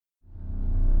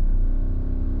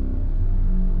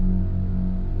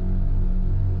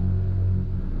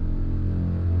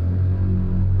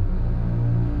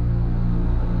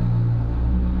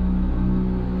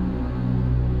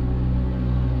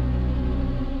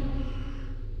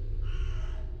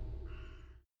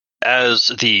As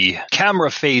the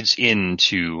camera fades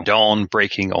into dawn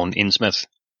breaking on Innsmouth,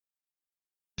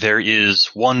 there is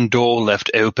one door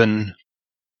left open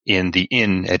in the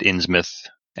inn at Innsmouth,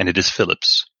 and it is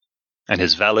Philip's. And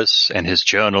his valise and his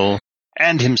journal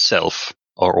and himself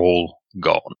are all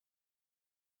gone.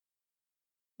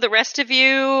 The rest of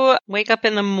you wake up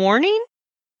in the morning?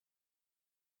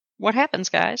 What happens,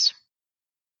 guys?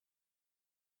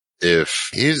 If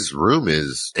his room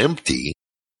is empty,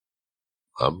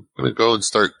 I'm going to go and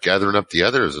start gathering up the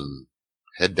others and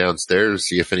head downstairs,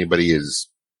 see if anybody has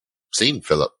seen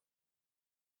Philip.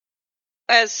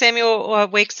 As Samuel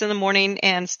wakes in the morning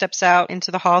and steps out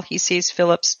into the hall, he sees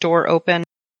Philip's door open.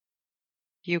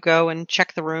 You go and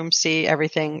check the room, see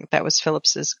everything that was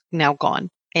Philip's is now gone.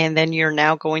 And then you're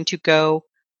now going to go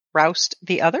roust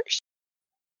the others?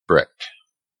 Correct.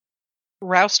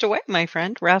 Roust away, my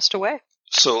friend. Roust away.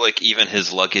 So, like, even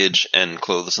his luggage and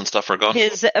clothes and stuff are gone?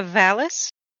 His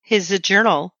valise, his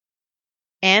journal,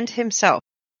 and himself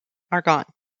are gone.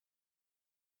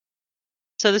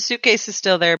 So the suitcase is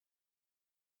still there.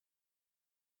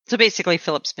 So basically,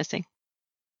 Philip's missing.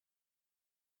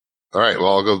 All right,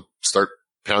 well, I'll go start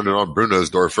pounding on Bruno's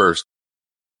door first.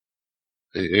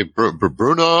 Hey,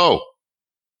 Bruno!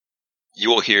 You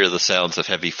will hear the sounds of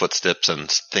heavy footsteps and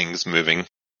things moving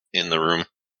in the room.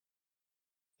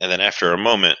 And then after a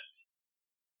moment,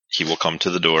 he will come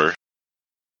to the door.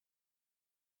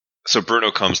 So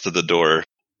Bruno comes to the door.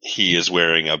 He is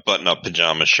wearing a button-up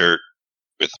pajama shirt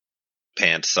with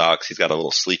pants, socks. He's got a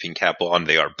little sleeping cap on.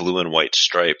 They are blue and white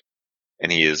striped.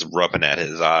 And he is rubbing at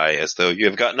his eye as though you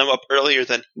have gotten him up earlier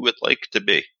than he would like to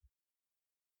be.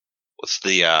 What's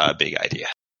the big idea?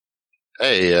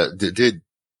 Hey, did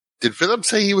Philip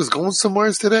say he was going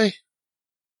somewhere today?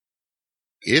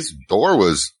 His door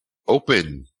was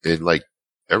open and like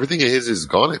everything of his is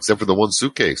gone except for the one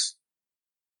suitcase.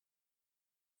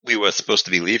 We were supposed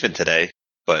to be leaving today,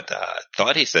 but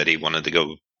thought he said he wanted to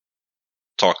go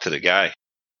talk to the guy.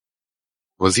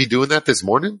 Was he doing that this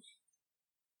morning?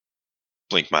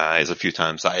 Blinked my eyes a few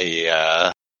times.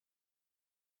 Maybe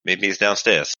he's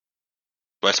downstairs.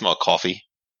 Do I smell coffee?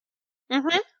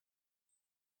 Mm-hmm.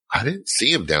 I didn't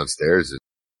see him downstairs.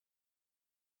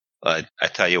 I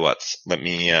tell you what, let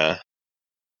me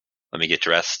get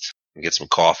dressed and get some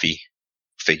coffee.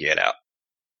 Figure it out.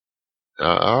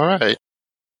 All right.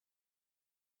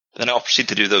 Then I'll proceed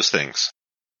to do those things.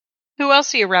 Who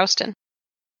else are you rousting?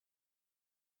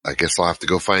 I guess I'll have to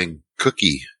go find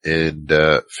Cookie and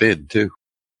Finn too.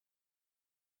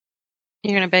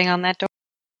 You're going to bang on that door?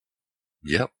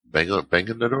 Yep,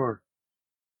 banging the door.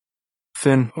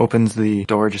 Finn opens the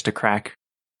door just a crack.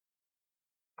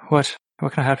 What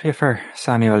can I help you for,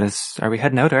 Samuel? Are we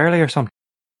heading out early or something?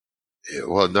 Yeah,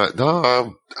 well,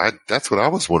 no, that's what I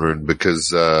was wondering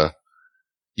because,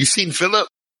 you seen Philip?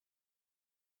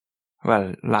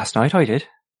 Well, last night I did.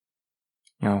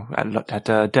 You know,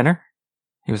 at dinner.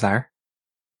 He was there.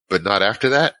 But not after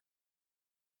that?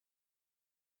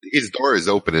 His door is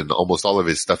open and almost all of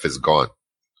his stuff is gone.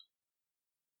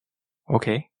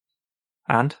 Okay.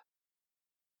 And?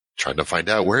 Trying to find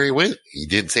out where he went. He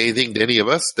didn't say anything to any of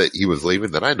us that he was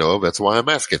leaving that I know of. That's why I'm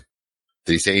asking.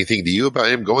 Did he say anything to you about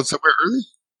him going somewhere early?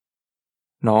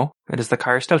 No. Is the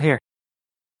car still here?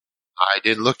 I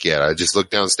didn't look yet. I just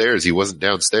looked downstairs. He wasn't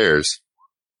downstairs.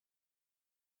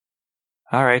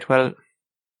 All right. Well,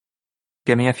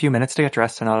 give me a few minutes to get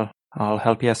dressed and I'll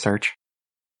help you search.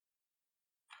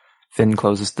 Finn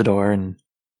closes the door and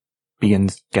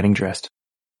begins getting dressed.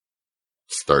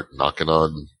 Start knocking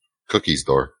on Cookie's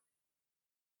door.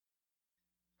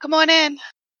 Come on in.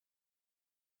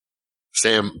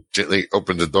 Sam gently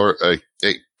opened the door.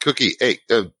 Hey, Cookie,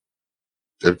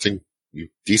 everything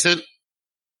decent?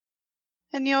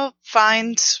 And you'll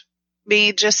find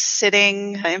me just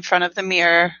sitting in front of the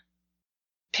mirror,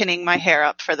 pinning my hair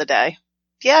up for the day.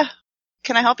 Yeah.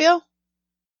 Can I help you?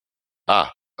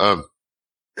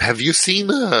 Have you seen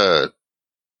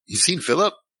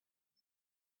Philip?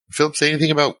 Philip say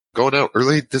anything about going out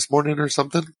early this morning or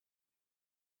something?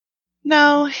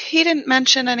 No, he didn't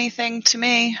mention anything to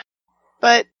me.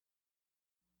 But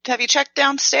have you checked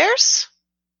downstairs?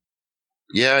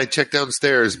 Yeah, I checked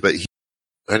downstairs, but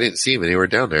I didn't see him anywhere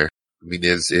down there. I mean,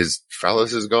 his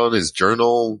phallus is gone, his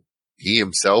journal, he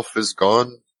himself is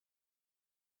gone.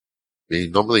 I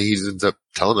mean, normally he ends up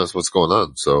telling us what's going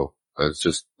on, so I was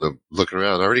just looking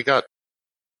around. I already got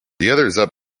the others up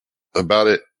about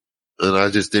it, and I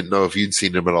just didn't know if you'd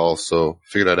seen him at all, so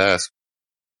figured I'd ask.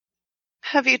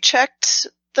 Have you checked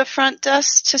the front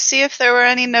desk to see if there were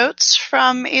any notes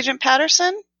from Agent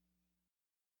Patterson?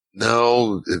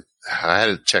 No, I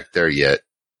hadn't checked there yet,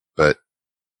 but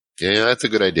Yeah, that's a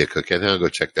good idea, Cookie. I think I'll go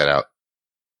check that out.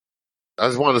 I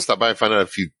just wanted to stop by and find out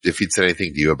if he'd said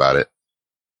anything to you about it.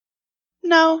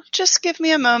 No, just give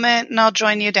me a moment and I'll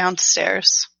join you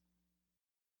downstairs.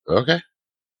 Okay.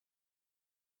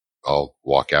 I'll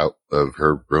walk out of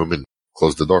her room and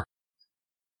close the door.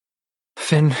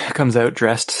 Finn comes out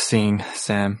dressed, seeing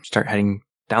Sam start heading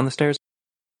down the stairs.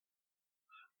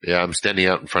 Yeah, I'm standing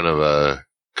out in front of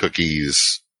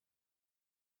Cookie's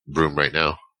room right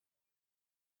now.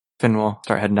 Finn will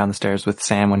start heading down the stairs with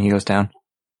Sam when he goes down.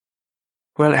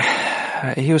 Well,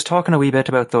 he was talking a wee bit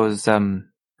about those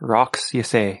rocks, you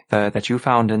say, that you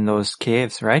found in those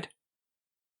caves, right?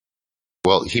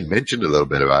 Well, he mentioned a little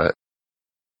bit about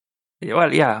it.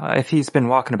 Well, yeah, if he's been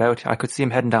walking about, I could see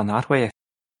him heading down that way.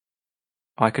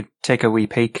 I could take a wee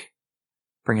peek,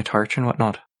 bring a torch and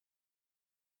whatnot.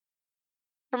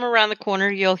 From around the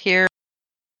corner, you'll hear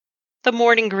the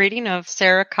morning greeting of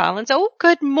Sarah Collins. Oh,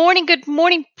 good morning, good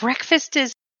morning. Breakfast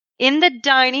is in the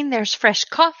dining. There's fresh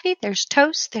coffee, there's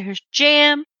toast, there's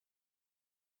jam.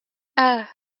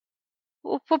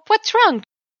 What's wrong?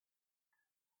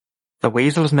 The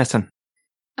weasel's missing.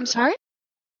 I'm sorry?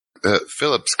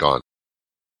 Philip's gone.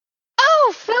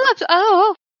 Oh, Philip.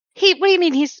 Oh, what do you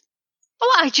mean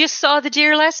I just saw the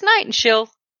deer last night. And she'll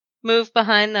move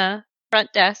behind the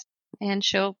front desk and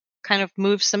she'll kind of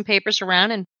move some papers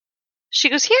around and she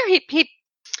goes, here, he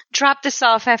dropped this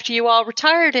off after you all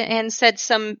retired and said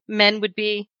some men would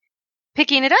be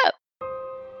picking it up.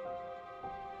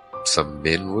 Some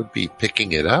men would be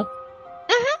picking it up?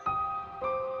 Mm-hmm.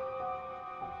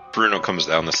 Bruno comes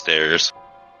down the stairs,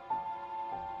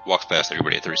 walks past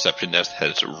everybody at the reception desk,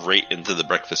 heads right into the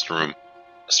breakfast room,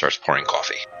 starts pouring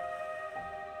coffee.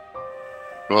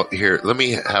 Well, here, let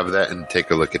me have that and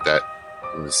take a look at that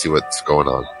and see what's going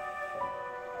on.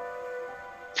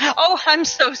 Oh, I'm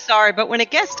so sorry, but when a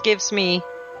guest gives me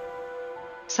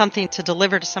something to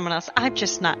deliver to someone else, I'm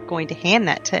just not going to hand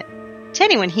that to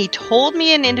anyone. He told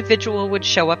me an individual would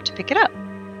show up to pick it up.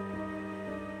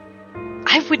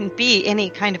 I wouldn't be any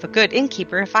kind of a good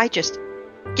innkeeper if I just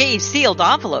gave sealed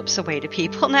envelopes away to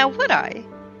people, now would I?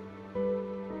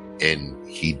 And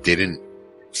he didn't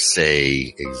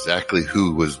say exactly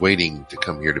who was waiting to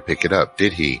come here to pick it up,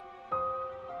 did he?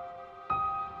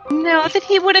 No, that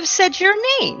he would have said your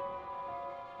name.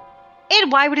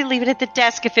 And why would he leave it at the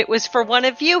desk if it was for one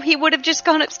of you? He would have just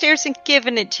gone upstairs and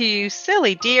given it to you,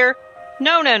 silly dear.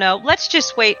 No. Let's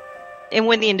just wait. And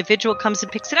when the individual comes and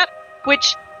picks it up,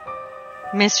 which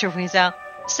Mr. Weasel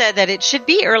said that it should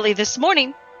be early this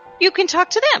morning, you can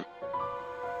talk to them.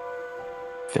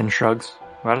 Finn shrugs.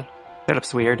 Well,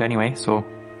 Philip's weird anyway, so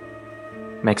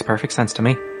makes perfect sense to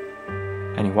me.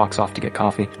 And he walks off to get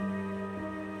coffee.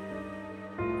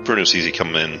 Bruno sees you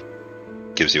come in,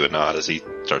 gives you a nod as he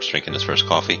starts drinking his first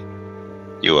coffee.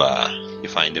 You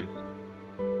find him.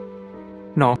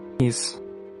 No, he's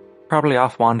probably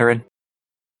off wandering.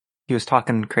 He was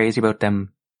talking crazy about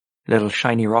them little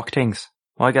shiny rock things.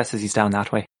 Well, I guess he's down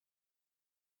that way.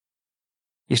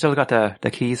 You still got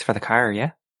the keys for the car,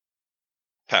 yeah?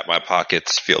 Pat my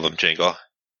pockets, feel them jingle.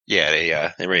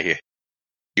 Yeah, they're right here.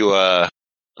 And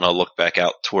I'll look back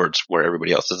out towards where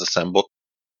everybody else is assembled.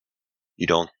 You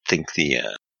don't think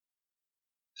the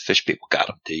fish people got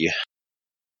them, do you?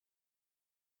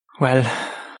 Well,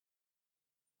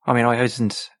 I mean, I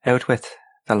wasn't out with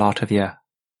the lot of you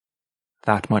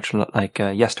that much like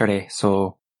yesterday,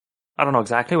 so I don't know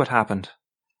exactly what happened.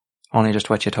 Only just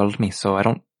what you told me, so I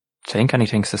don't think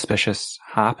anything suspicious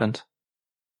happened.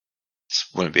 This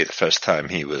wouldn't be the first time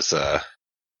he was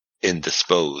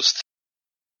indisposed.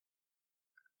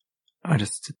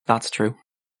 That's true.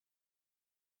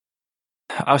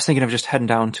 I was thinking of just heading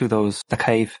down to the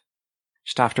cave,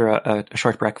 just after a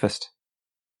short breakfast.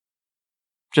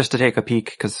 Just to take a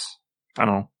peek, because, I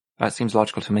don't know, that seems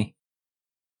logical to me.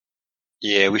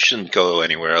 Yeah, we shouldn't go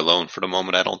anywhere alone for the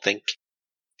moment, I don't think.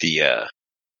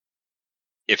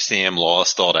 If Sam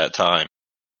lost all that time,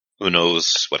 who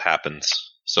knows what happens.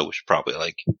 So we should probably,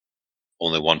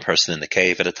 only one person in the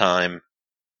cave at a time.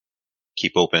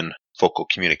 Keep open focal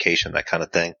communication, that kind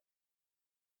of thing.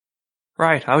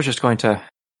 Right, I was just going to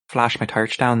flash my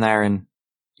torch down there and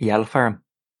yell for him.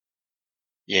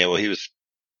 Yeah, well, he was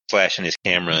flashing his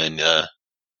camera and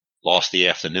lost the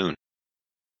afternoon.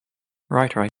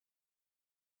 Right.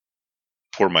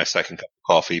 Pour my second cup of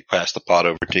coffee, pass the pot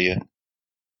over to you.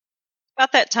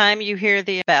 About that time, you hear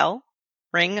the bell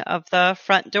ring of the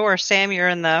front door. Sam, you're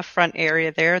in the front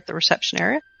area there at the reception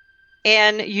area.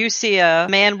 And you see a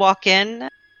man walk in.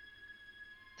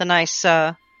 The nice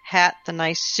hat, the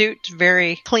nice suit,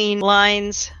 very clean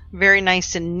lines, very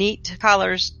nice and neat.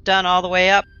 Collars done all the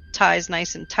way up, ties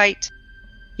nice and tight.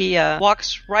 He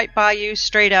walks right by you,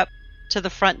 straight up to the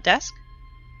front desk,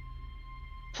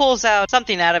 pulls out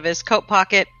something out of his coat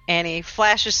pocket, and he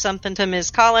flashes something to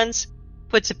Ms. Collins,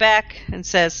 puts it back, and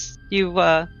says, "You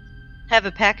have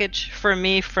a package for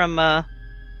me from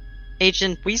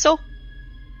Agent Weasel?"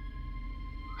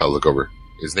 I'll look over.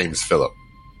 His name's Philip.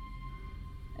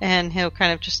 And he'll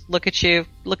kind of just look at you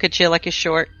like you're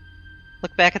short,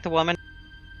 look back at the woman.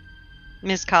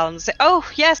 Ms. Collins will say,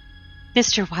 "Oh, yes,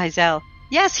 Mr. Wiesel.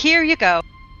 Yes, here you go."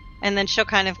 And then she'll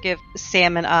kind of give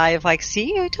Sam an eye of like,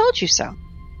 "See, I told you so."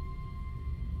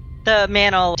 The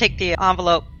man will take the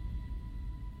envelope,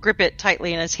 grip it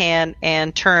tightly in his hand,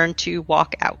 and turn to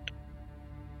walk out.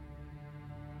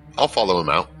 I'll follow him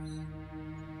out.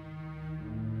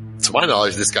 To my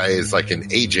knowledge, this guy is like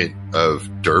an agent of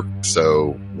Derp,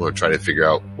 so we'll try to figure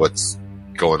out what's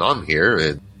going on here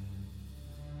and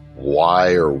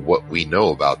why or what we know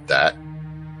about that.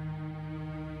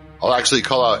 I'll actually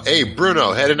call out, "Hey,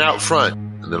 Bruno, heading out front."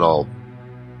 And then I'll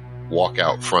walk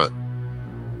out front,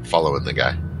 following the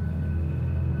guy.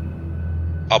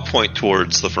 I'll point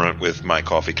towards the front with my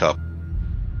coffee cup.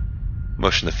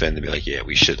 Motion to Finn to be like, "Yeah,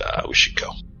 we should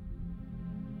go."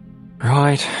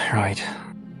 Right.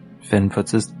 Finn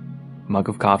puts his mug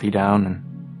of coffee down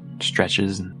and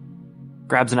stretches and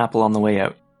grabs an apple on the way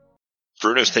out.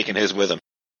 Bruno's taking his with him.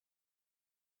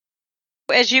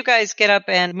 As you guys get up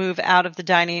and move out of the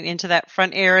dining into that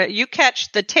front area, you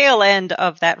catch the tail end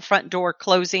of that front door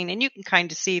closing, and you can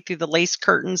kind of see through the lace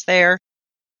curtains there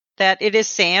that it is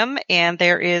Sam, and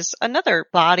there is another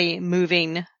body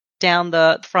moving down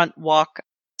the front walk.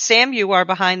 Sam, you are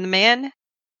behind the man.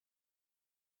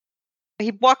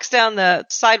 He walks down the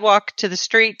sidewalk to the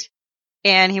street,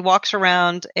 and he walks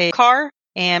around a car,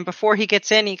 and before he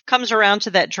gets in, he comes around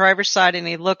to that driver's side, and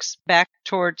he looks back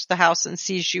towards the house and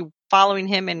sees you following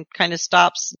him and kind of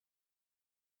stops.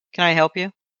 "Can I help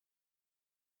you?"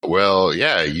 Well,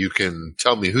 yeah, you can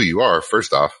tell me who you are,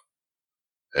 first off.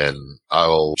 And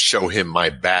I'll show him my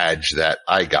badge that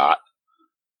I got.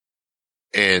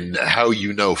 And how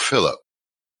you know Philip.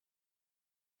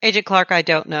 "Agent Clark, I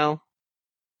don't know.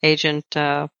 Agent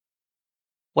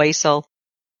Weisel.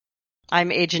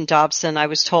 I'm Agent Dobson. I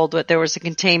was told that there was a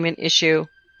containment issue.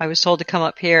 I was told to come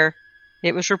up here.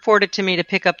 It was reported to me to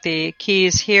pick up the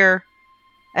keys here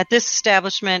at this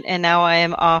establishment, and now I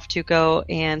am off to go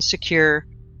and secure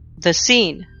the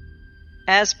scene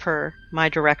as per my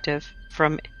directive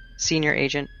from Senior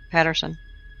Agent Patterson."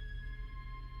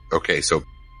 Okay, so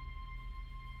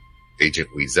Agent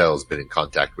Weasel's been in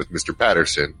contact with Mr.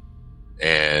 Patterson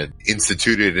and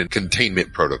instituted a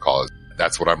containment protocol.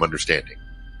 That's what I'm understanding.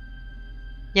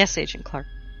 "Yes, Agent Clark."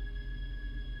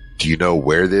 Do you know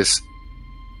where this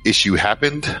issue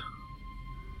happened?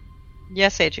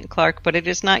 "Yes, Agent Clark, but it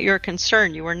is not your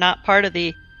concern. You are not part of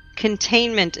the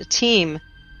containment team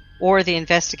or the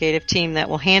investigative team that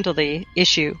will handle the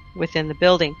issue within the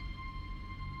building.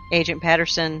 Agent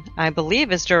Patterson, I believe,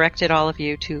 has directed all of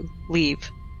you to leave."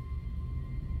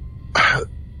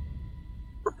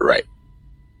 Right.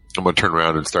 I'm going to turn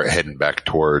around and start heading back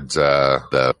towards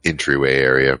the entryway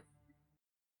area.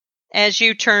 As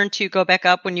you turn to go back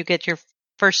up, when you get your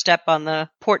first step on the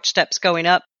porch steps going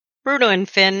up, Bruno and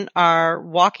Finn are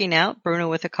walking out, Bruno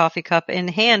with a coffee cup in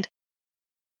hand.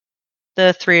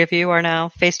 The three of you are now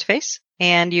face to face,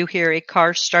 and you hear a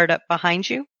car start up behind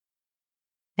you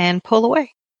and pull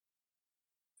away.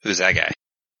 Who's that guy?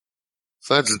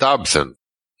 So that's Dobson.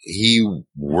 He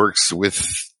works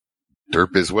with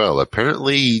Derp as well.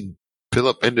 Apparently,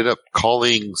 Philip ended up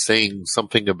calling, saying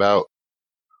something about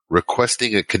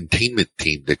requesting a containment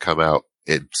team to come out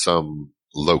in some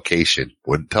location.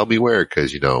 Wouldn't tell me where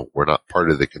because, we're not part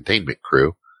of the containment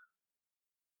crew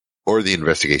or the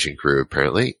investigation crew,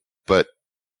 apparently. But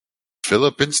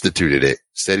Philip instituted it,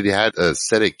 said he had a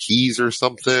set of keys or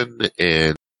something,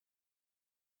 and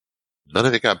none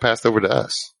of it got passed over to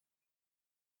us.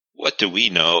 What do we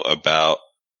know about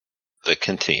the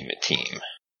containment team?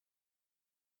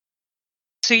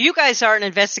 So you guys are an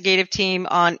investigative team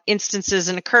on instances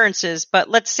and occurrences, but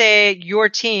let's say your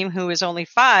team, who is only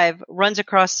 5, runs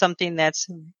across something that's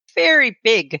very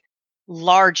big,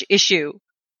 large issue.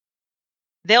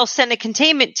 They'll send a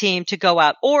containment team to go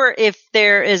out. Or if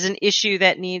there is an issue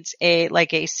that needs a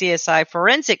CSI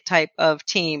forensic type of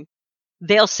team,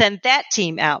 they'll send that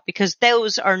team out because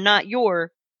those are not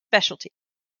your specialty.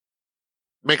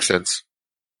 Makes sense.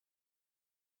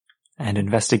 And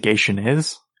investigation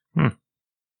is?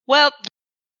 Well,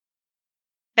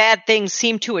 bad things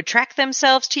seem to attract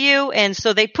themselves to you, and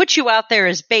so they put you out there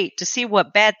as bait to see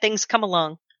what bad things come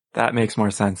along. That makes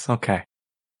more sense. Okay.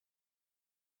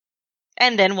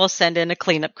 And then we'll send in a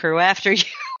cleanup crew after you.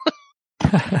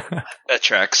 That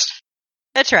tracks.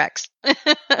 That tracks.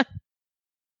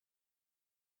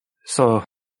 So,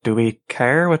 do we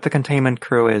care what the containment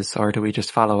crew is, or do we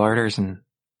just follow orders and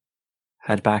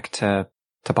head back to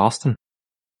Boston?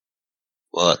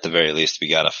 Well, at the very least, we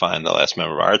gotta find the last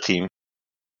member of our team.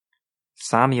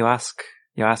 Sam, you ask,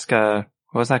 what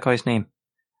was that guy's name?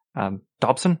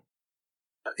 Dobson?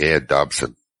 Yeah,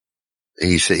 Dobson.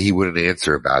 He said he wouldn't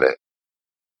answer about it.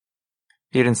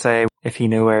 He didn't say if he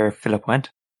knew where Philip went.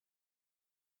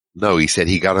 No, he said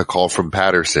he got a call from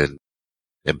Patterson,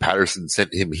 and Patterson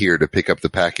sent him here to pick up the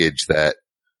package that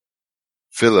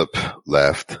Philip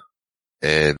left,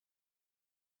 and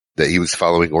that he was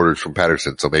following orders from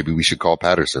Patterson, so maybe we should call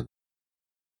Patterson.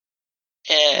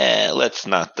 Let's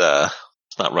not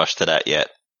rush to that yet.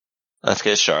 Let's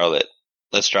get Charlotte.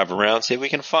 Let's drive around, see if we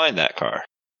can find that car.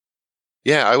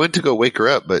 Yeah, I went to go wake her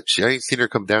up, but I ain't seen her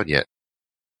come down yet.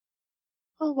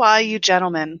 Well, while you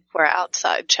gentlemen were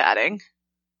outside chatting,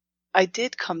 I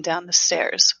did come down the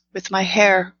stairs with my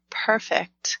hair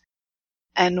perfect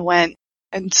and went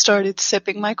and started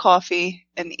sipping my coffee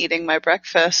and eating my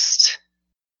breakfast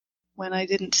when I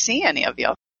didn't see any of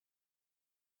you.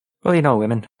 Well, you know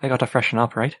women, they got to freshen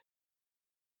up, right?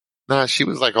 Nah, she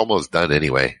was like almost done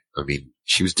anyway. I mean,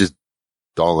 she was just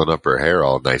dolling up her hair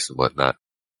all nice and whatnot.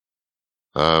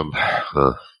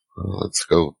 Let's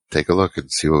go take a look and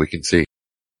see what we can see.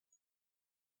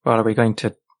 Well, are we going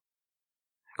to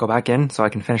go back in so I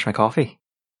can finish my coffee?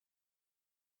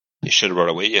 You should have brought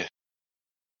it with you.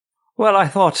 Well, I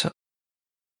thought...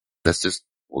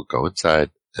 We'll go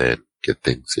inside and get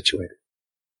things situated.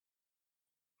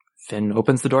 Finn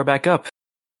opens the door back up,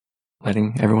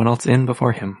 letting everyone else in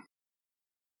before him.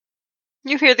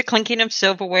 You hear the clinking of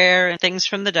silverware and things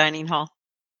from the dining hall.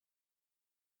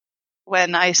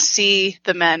 When I see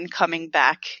the men coming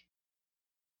back,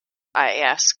 I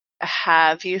ask,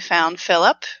 have you found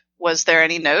Philip? Was there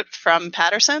any note from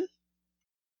Patterson?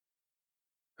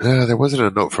 There wasn't a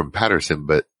note from Patterson,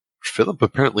 but Philip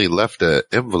apparently left an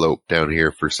envelope down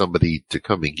here for somebody to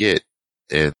come and get.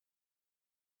 And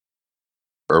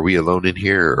are we alone in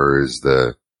here, or is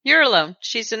You're alone.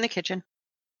 She's in the kitchen.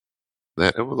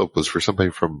 that envelope was for somebody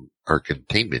from our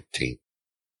containment team?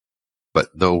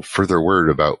 But no further word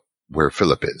about where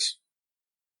Philip is.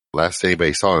 Last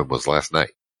anybody saw him was last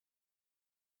night.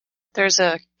 There's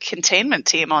a containment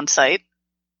team on site.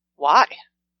 Why?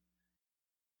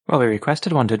 Well, we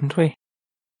requested one, didn't we?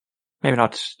 Maybe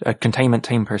not a containment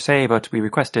team per se, but we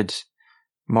requested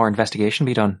more investigation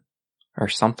be done. Or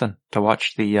something, to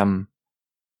watch the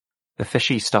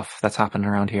fishy stuff that's happening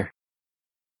around here.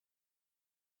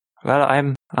 Well,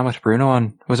 I'm with Bruno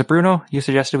on... Was it Bruno? You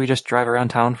suggested we just drive around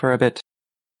town for a bit.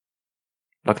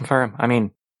 Looking for him. I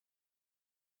mean,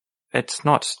 it's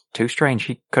not too strange.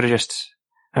 He could have just...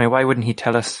 I mean, why wouldn't he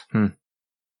tell us?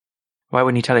 Why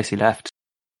wouldn't he tell us he left?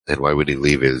 And why would he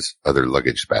leave his other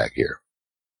luggage bag here?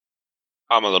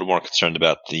 I'm a little more concerned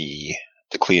about the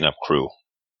cleanup crew.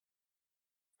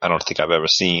 I don't think I've ever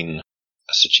seen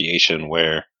a situation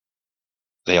where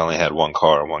they only had one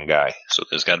car and one guy. So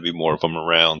there's got to be more of them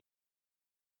around.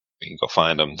 We can go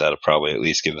find them. That'll probably at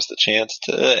least give us the chance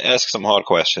to ask some hard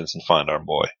questions and find our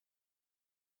boy.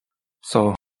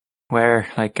 So, where,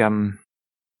 like,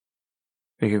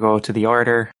 we could go to the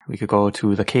Order, we could go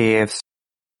to the caves,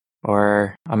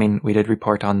 or, I mean, we did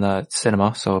report on the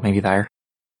cinema, so maybe there.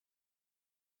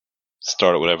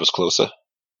 Start at whatever's closer.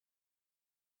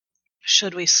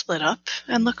 Should we split up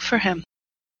and look for him?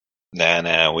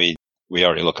 Nah, we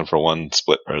already looking for one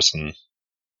split person.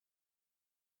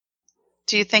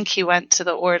 Do you think he went to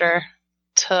the Order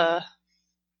to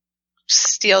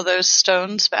steal those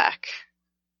stones back?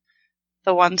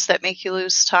 The ones that make you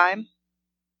lose time?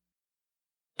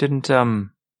 Didn't,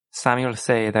 Samuel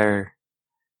say there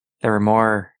were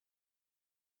more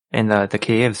in the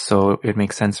caves, so it would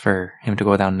make sense for him to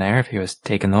go down there if he was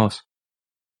taking those.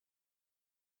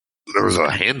 There was a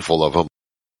handful of them.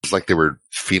 It's like they were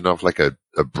feeding off like a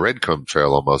breadcrumb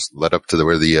trail almost, led up to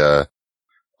where the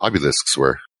obelisks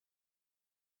were.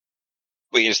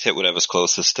 We can just hit whatever's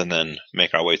closest and then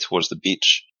make our way towards the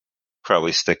beach.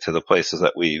 Probably stick to the places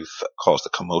that we've caused a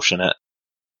commotion at.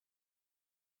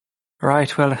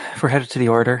 Right, well, if we're headed to the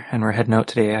Order and we're heading out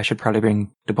today, I should probably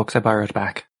bring the books I borrowed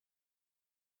back.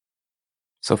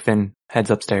 So Finn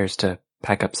heads upstairs to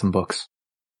pack up some books.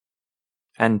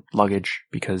 And luggage,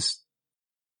 because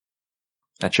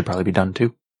that should probably be done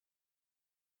too.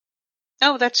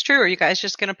 Oh, that's true. Are you guys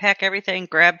just going to pack everything,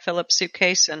 grab Philip's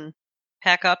suitcase and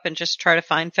pack up and just try to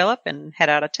find Philip and head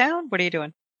out of town? What are you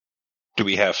doing? Do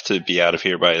we have to be out of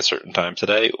here by a certain time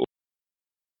today?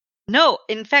 No,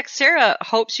 in fact, Sarah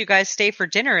hopes you guys stay for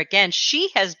dinner again. She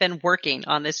has been working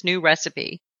on this new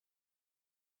recipe.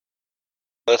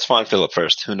 Let's find Philip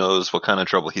first. Who knows what kind of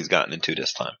trouble he's gotten into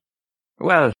this time.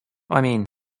 Well, I mean,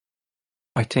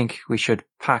 I think we should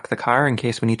pack the car in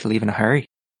case we need to leave in a hurry.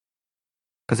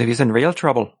 Because if he's in real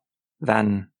trouble,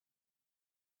 then,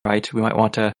 right, we might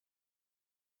want to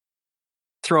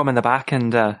throw him in the back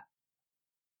and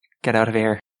get out of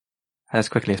here as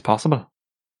quickly as possible.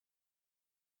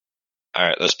 All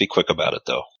right, let's be quick about it,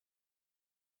 though.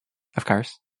 Of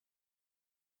course.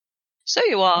 So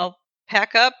you all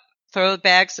pack up, throw the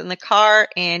bags in the car,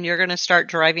 and you're going to start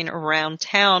driving around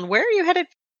town. Where are you headed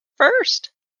first?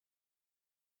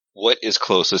 What is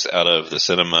closest out of the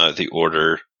cinema, the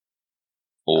Order,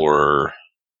 or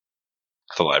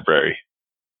the library?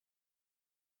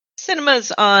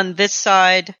 Cinema's on this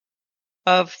side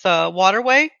of the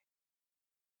waterway,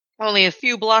 only a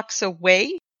few blocks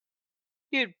away.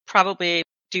 You'd probably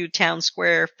do Town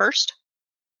Square first.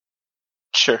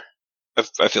 Sure.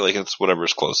 I feel like it's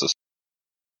whatever's closest.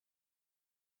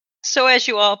 So as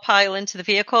you all pile into the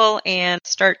vehicle and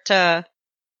start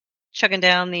chugging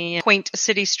down the quaint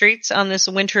city streets on this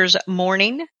winter's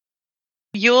morning,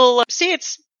 you'll see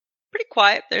it's pretty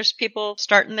quiet. There's people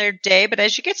starting their day, but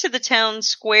as you get to the town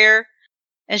square,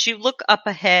 as you look up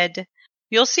ahead,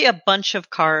 you'll see a bunch of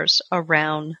cars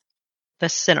around the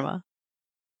cinema.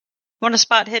 Want a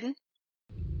spot hidden?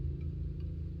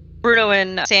 Bruno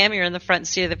and Sam, you're in the front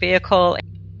seat of the vehicle.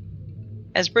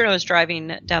 As Bruno is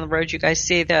driving down the road, you guys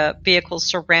see the vehicles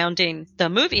surrounding the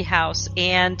movie house,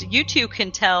 and you two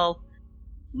can tell,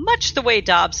 much the way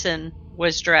Dobson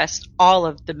was dressed, all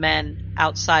of the men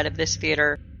outside of this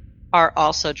theater are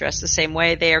also dressed the same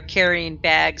way. They are carrying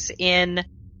bags in.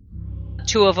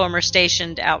 2 of them are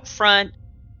stationed out front.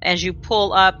 As you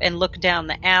pull up and look down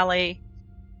the alley,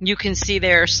 you can see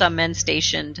there are some men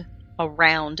stationed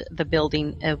around the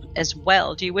building as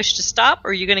well. Do you wish to stop, or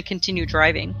are you going to continue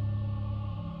driving?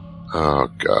 Oh,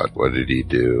 God, what did he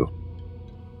do?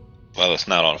 Well, it's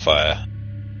not on fire.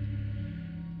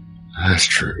 That's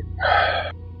true.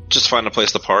 Just find a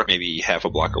place to park, maybe half a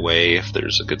block away if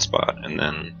there's a good spot, and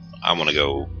then I want to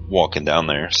go walking down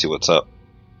there, see what's up.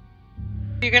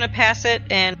 You're going to pass it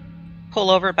and pull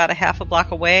over about a half a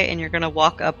block away, and you're going to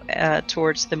walk up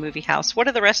towards the movie house. What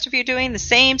are the rest of you doing? The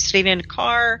same? Staying in a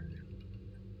car?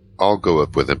 I'll go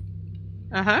up with him.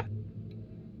 Uh-huh.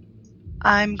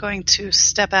 I'm going to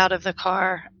step out of the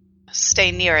car,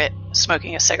 stay near it,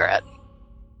 smoking a cigarette.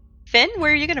 Finn,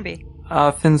 where are you going to be?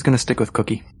 Finn's gonna stick with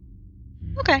Cookie.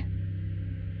 Okay.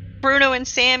 Bruno and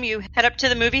Sam, you head up to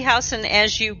the movie house, and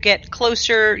as you get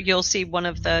closer, you'll see one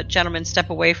of the gentlemen step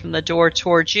away from the door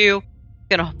towards you.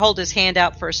 Going to hold his hand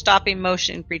out for a stopping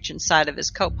motion, reach inside of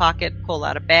his coat pocket, pull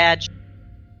out a badge,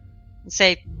 and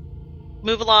say,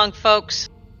 "Move along, folks.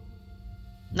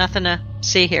 Nothing to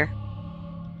see here."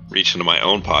 Reach into my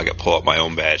own pocket, pull out my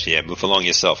own badge. Yeah, move along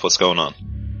yourself. What's going on?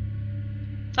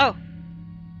 Oh.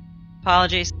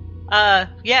 Apologies.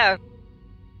 Yeah.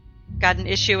 Got an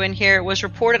issue in here. It was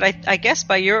reported, I guess,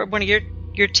 by one of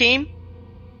your team?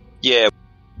 Yeah.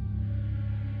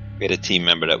 We had a team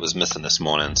member that was missing this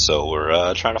morning, so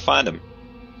we're trying to find him.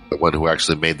 The one who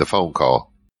actually made the phone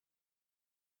call.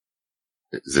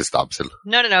 Is this Dobson?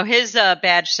 No. His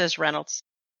badge says Reynolds.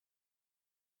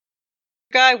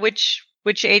 Guy, which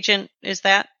agent is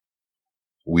that?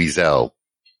 Weasel.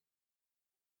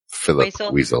 Philip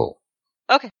Weasel.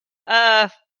 Okay.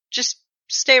 Just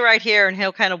stay right here, and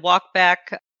he'll kind of walk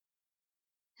back.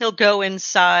 He'll go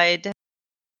inside,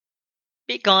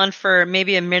 be gone for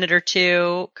maybe a minute or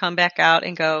two, come back out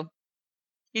and go,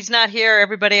 "He's not here.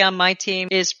 Everybody on my team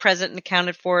is present and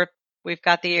accounted for. We've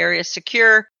got the area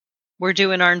secure. We're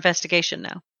doing our investigation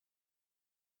now.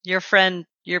 Your friend,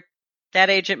 that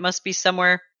agent must be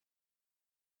somewhere."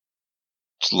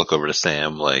 Just look over to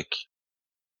Sam like,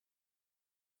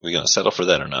 we gonna settle for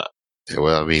that or not? Yeah,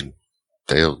 well, I mean,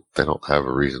 they don't have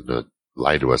a reason to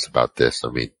lie to us about this. I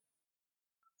mean,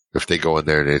 if they go in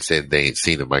there and they say they ain't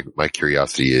seen him, my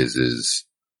curiosity is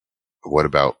what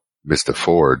about Mr.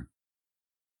 Ford?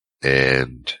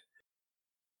 And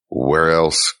where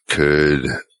else could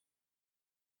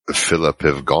Philip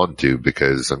have gone to?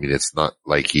 Because, I mean, it's not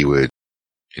like he would,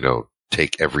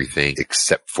 take everything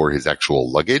except for his actual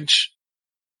luggage.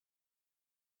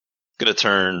 Gonna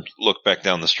turn, look back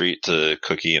down the street to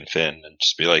Cookie and Finn and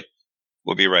just be like,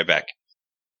 "We'll be right back.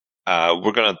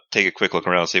 We're gonna take a quick look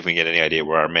around, see if we can get any idea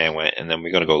where our man went, and then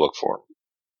we're gonna go look for him."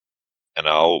 And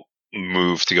I'll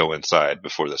move to go inside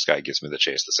before this guy gives me the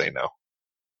chance to say no.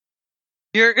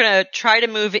 You're going to try to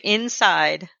move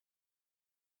inside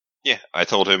Yeah, I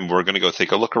told him we're going to go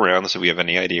take a look around so we have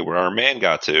any idea where our man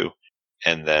got to.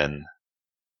 And then,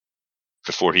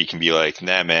 before he can be like,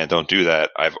 nah, man, don't do that,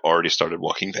 I've already started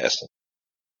walking past him.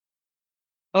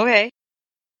 Okay.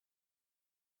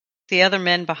 The other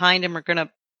men behind him are going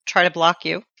to try to block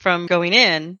you from going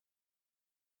in.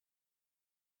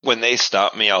 When they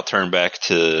stop me, I'll turn back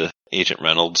to Agent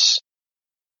Reynolds,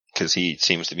 because he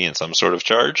seems to be in some sort of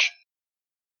charge.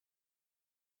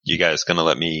 You guys going to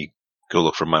let me go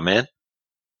look for my man?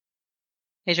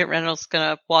 Agent Reynolds is going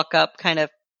to walk up, kind of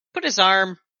put his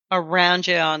arm around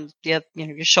you on the,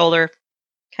 your shoulder,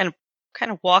 kind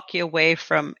of walk you away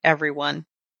from everyone. And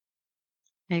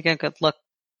you're going to go, look,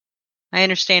 I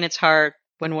understand it's hard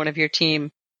when one of your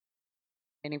team,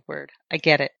 any word, I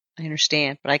get it, I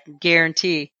understand, but I can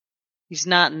guarantee he's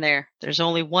not in there. There's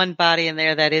only one body in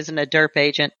there that isn't a derp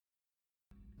agent.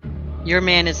 Your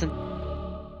man isn't.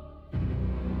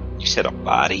 You said a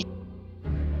body?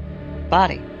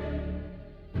 Body.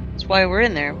 That's why we're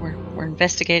in there. We're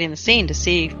investigating the scene to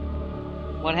see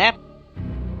what happened.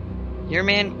 Your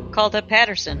man called up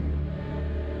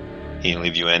Patterson. He didn't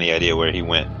leave you any idea where he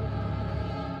went.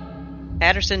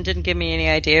 Patterson didn't give me any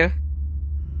idea.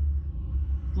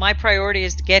 My priority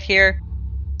is to get here,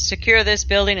 secure this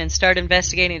building, and start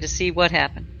investigating to see what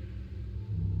happened.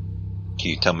 Can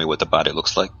you tell me what the body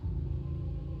looks like?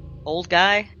 Old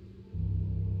guy.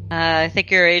 I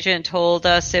think your agent told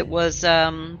us it was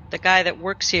the guy that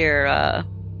works here,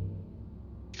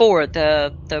 Ford,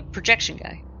 the projection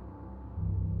guy.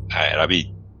 Alright, I'll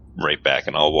be right back,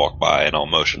 and I'll walk by and I'll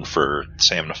motion for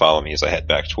Sam to follow me as I head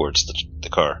back towards the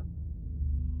car.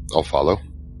 I'll follow.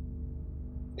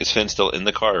 Is Finn still in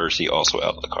the car, or is he also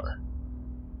out of the car?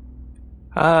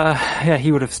 Yeah,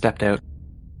 he would have stepped out.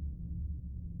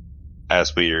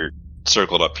 As we're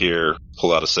circled up here,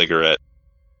 pull out a cigarette,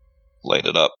 light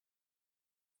it up.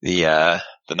 The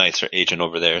night agent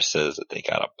over there says that they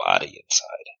got a body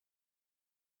inside.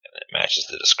 And it matches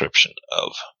the description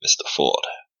of Mr. Ford.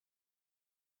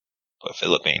 But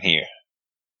Philip ain't here.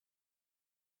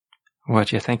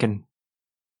 What you thinking?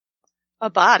 A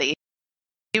body.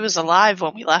 He was alive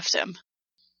when we left him.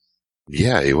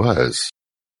 Yeah, he was.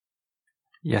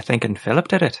 You thinking Philip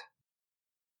did it?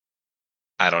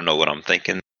 I don't know what I'm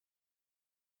thinking.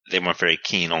 They weren't very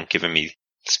keen on giving me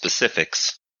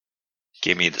specifics.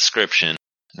 Gave me a description, and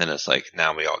then it's like,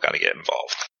 now we all gotta get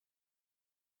involved.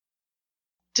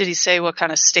 Did he say what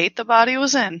kind of state the body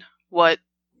was in?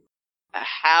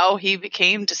 How he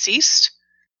became deceased?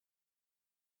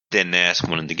 Didn't ask,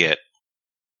 wanted to get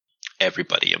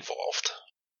everybody involved.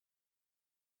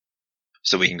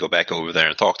 So we can go back over there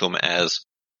and talk to him as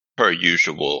per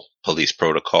usual police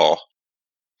protocol.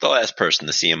 The last person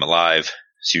to see him alive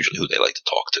is usually who they like to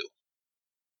talk to.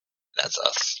 That's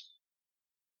us.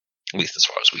 At least as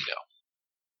far as we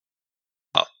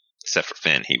know. Oh, except for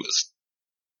Finn, he was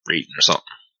reading or something.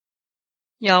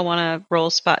 Y'all want to roll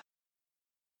a spot?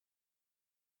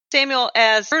 Samuel,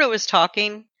 as Bruno was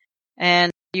talking,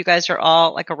 and you guys are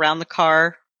all like around the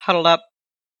car, huddled up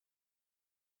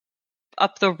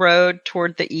the road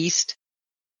toward the east,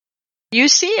 you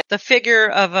see the figure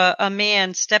of a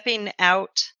man stepping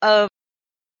out of,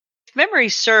 if memory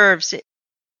serves,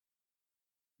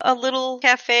 a little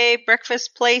cafe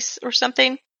breakfast place or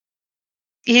something.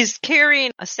 He's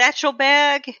carrying a satchel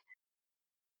bag,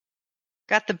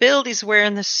 got the build, he's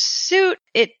wearing the suit.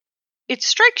 It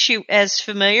strikes you as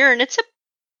familiar, and it's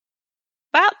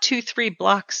about 2-3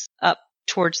 blocks up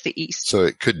towards the east. So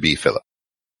it could be Philip.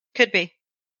 Could be.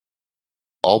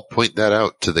 I'll point that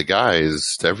out to the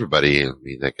guys, to everybody, and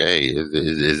be like, hey,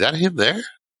 is that him there?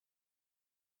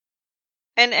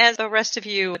 And as the rest of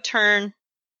you turn,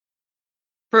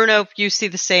 Bruno, you see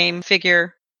the same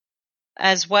figure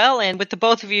as well. And with the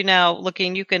both of you now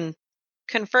looking, you can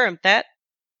confirm that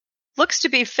looks to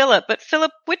be Philip. But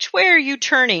Philip, which way are you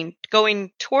turning?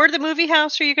 Going toward the movie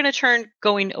house, or are you going to turn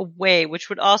going away, which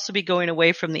would also be going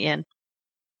away from the inn?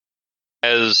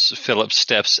 As Philip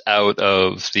steps out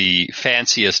of the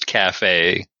fanciest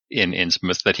cafe in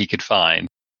Innsmouth that he could find,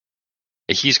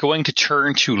 he's going to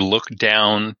turn to look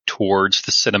down towards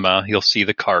the cinema. He'll see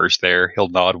the cars there. He'll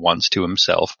nod once to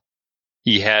himself.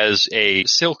 He has a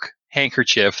silk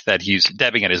handkerchief that he's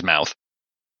dabbing at his mouth,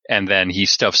 and then he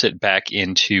stuffs it back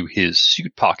into his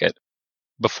suit pocket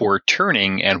before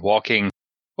turning and walking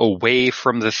away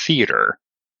from the theater.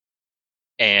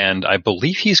 And I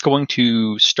believe he's going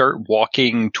to start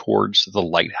walking towards the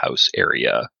lighthouse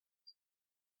area.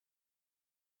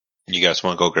 You guys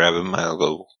want to go grab him? I'll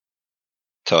go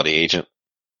tell the agent.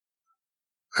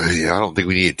 Yeah, I don't think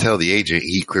we need to tell the agent.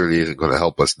 He clearly isn't going to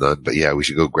help us none. But yeah, we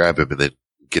should go grab him and then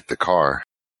get the car.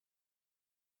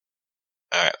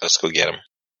 Alright, let's go get him.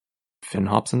 Finn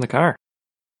hops in the car.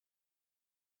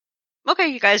 Okay,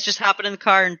 you guys just hop in the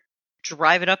car and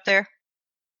drive it up there.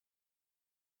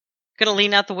 Gonna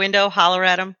lean out the window, holler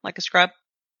at him like a scrub.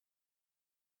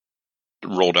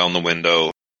 Roll down the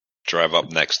window, drive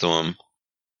up next to him.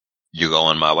 You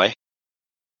going my way?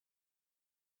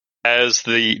 As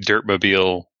the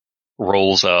Dirtmobile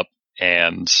rolls up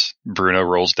and Bruno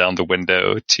rolls down the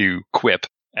window to quip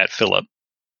at Philip,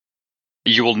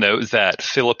 you will note that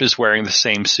Philip is wearing the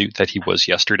same suit that he was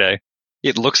yesterday.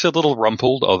 It looks a little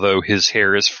rumpled, although his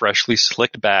hair is freshly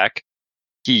slicked back.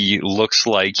 He looks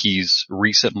like he's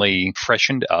recently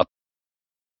freshened up,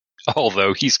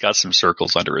 although he's got some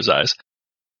circles under his eyes.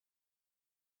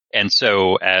 And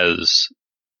so as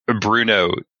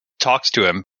Bruno talks to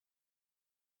him,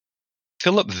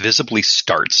 Philip visibly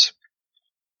starts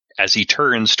as he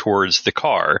turns towards the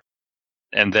car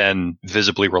and then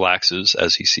visibly relaxes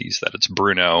as he sees that it's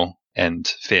Bruno and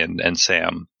Finn and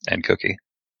Sam and Cookie.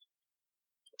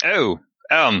 Oh,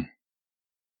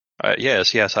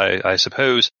 yes, I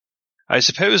suppose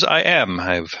I am.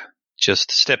 I've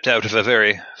just stepped out of a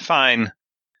very fine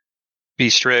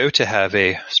bistro to have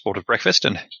a sportive breakfast,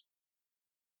 and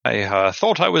I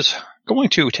thought I was going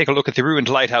to take a look at the ruined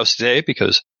lighthouse today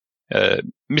because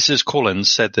Mrs.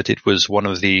 Collins said that it was one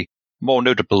of the more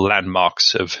notable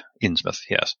landmarks of Innsmouth,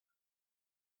 yes.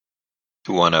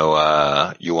 You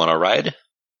wanna ride?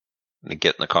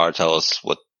 Get in the car, tell us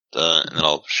what, and then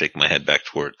I'll shake my head back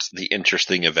towards the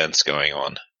interesting events going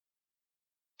on.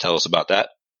 Tell us about that.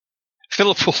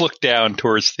 Philip will look down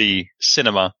towards the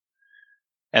cinema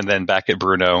and then back at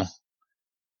Bruno.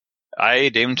 I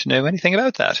don't know anything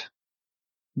about that,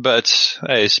 but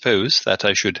I suppose that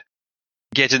I should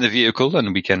get in the vehicle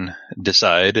and we can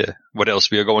decide what else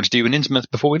we are going to do in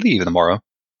Innsmouth before we leave tomorrow.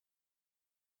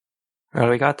 Well,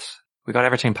 we got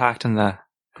everything packed in the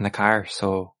car,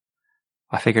 so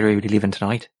I figured we would be leaving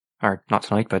tonight. Or not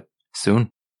tonight, but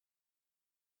soon.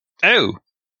 Oh.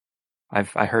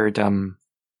 I heard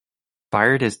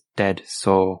Bard is dead,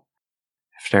 so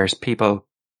if there's people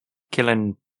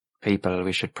killing people,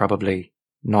 we should probably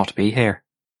not be here.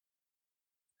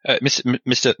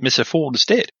 Mr. Ford is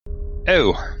dead.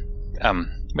 Oh,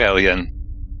 well then,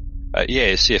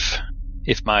 yes, if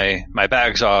my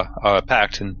bags are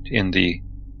packed in the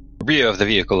rear of the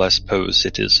vehicle, I suppose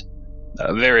it is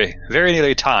very, very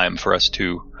nearly time for us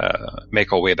to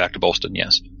make our way back to Boston,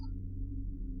 yes.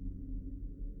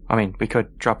 I mean, we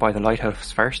could drop by the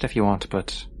lighthouse first if you want,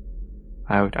 but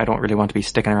I don't really want to be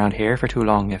sticking around here for too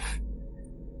long if,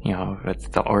 it's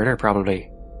the order probably,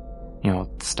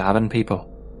 stabbing people.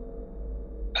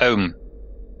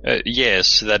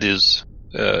 Yes, that is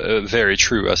very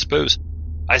true, I suppose.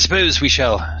 I suppose we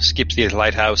shall skip the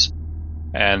lighthouse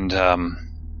and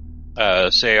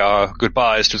say our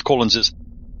goodbyes to the Collinses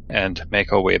and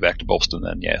make our way back to Boston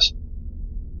then, yes.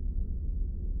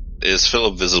 Is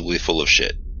Philip visibly full of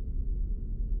shit?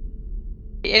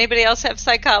 Anybody else have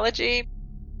psychology?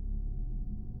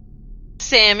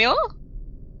 Samuel?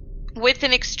 With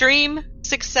an extreme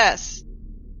success.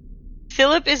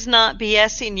 Philip is not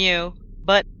BSing you,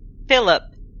 but Philip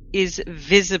is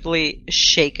visibly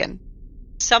shaken.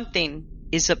 Something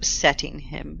is upsetting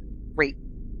him. Great.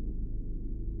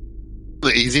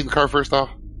 He's in the car first off?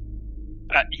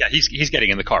 Yeah, he's getting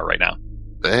in the car right now.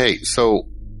 Hey, so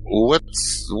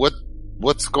what's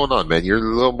going on, man? You're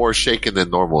a little more shaken than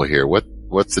normal here.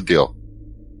 What's the deal?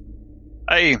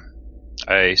 I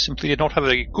simply did not have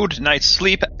a good night's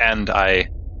sleep, and I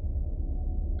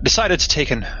decided to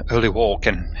take an early walk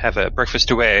and have a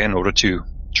breakfast away in order to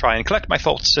try and collect my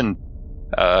thoughts and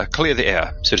clear the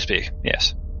air, so to speak.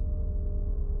 Yes.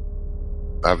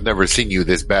 I've never seen you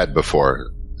this bad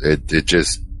before. You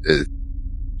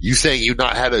saying you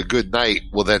not had a good night,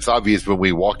 well, that's obvious when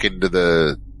we walk into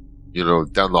the,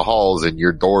 down the halls and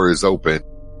your door is open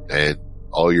and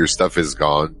all your stuff is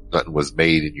gone. Nothing was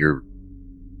made in your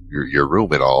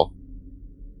room at all.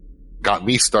 Got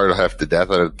me startled half to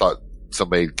death. I thought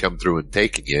somebody had come through and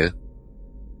taken you.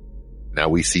 Now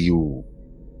we see you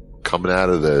coming out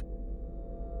of the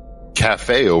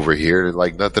cafe over here and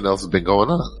like nothing else has been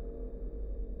going on.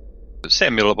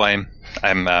 Samuel,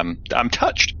 I'm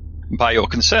touched by your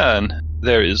concern.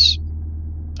 There is,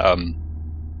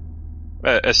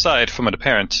 aside from an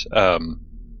apparent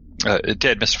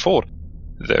dead Mr. Ford,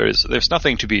 there's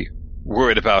nothing to be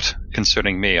worried about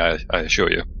concerning me. I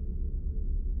assure you.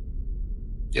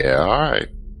 Yeah, all right.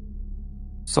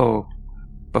 So,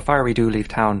 before we do leave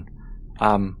town,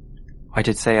 I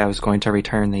did say I was going to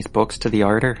return these books to the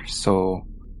Order. So,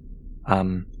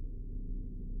 I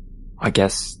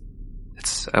guess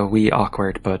it's a wee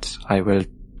awkward, but I will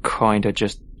kind of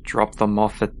just drop them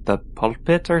off at the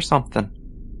pulpit or something.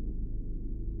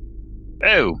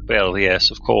 Oh, well,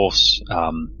 yes, of course.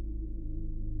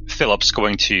 Philip's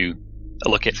going to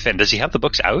look at Finn. Does he have the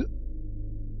books out?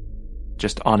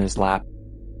 Just on his lap.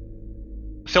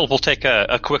 Philip will take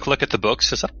a quick look at the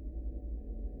books.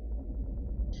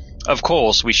 Of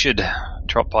course, we should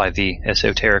drop by the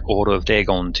Esoteric Order of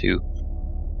Dagon to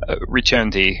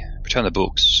return the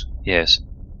books. Yes,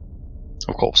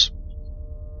 of course.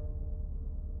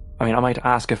 I mean, I might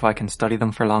ask if I can study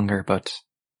them for longer, but,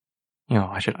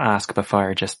 I should ask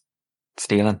before just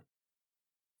stealing.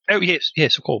 Oh,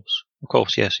 yes, of course. Of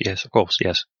course, yes, of course,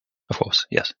 yes. Of course,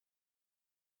 yes.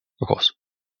 Of course.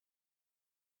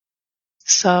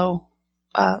 So,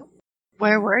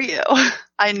 where were you?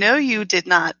 I know you did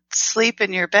not sleep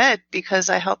in your bed because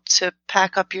I helped to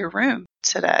pack up your room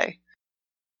today.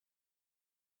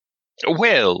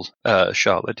 Well,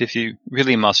 Charlotte, if you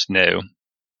really must know,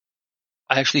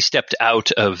 I actually stepped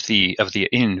out of the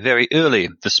inn very early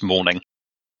this morning.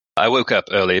 I woke up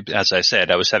early, as I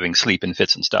said. I was having sleeping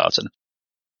fits and starts, and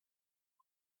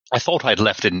I thought I'd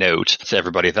left a note to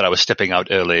everybody that I was stepping out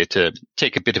early to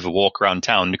take a bit of a walk around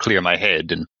town to clear my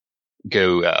head and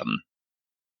go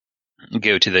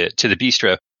to the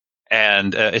bistro.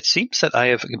 And it seems that I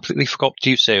have completely forgot to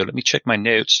do so. Let me check my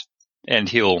notes. And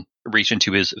he'll reach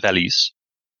into his valise,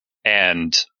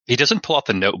 and he doesn't pull out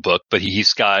the notebook, but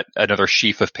he's got another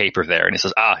sheaf of paper there, and he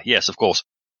says, yes, of course.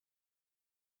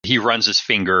 He runs his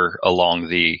finger along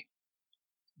the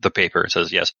paper and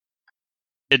says, yes.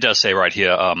 It does say right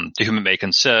here, to whom it may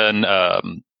concern,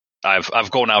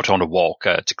 I've gone out on a walk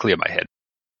to clear my head.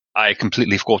 I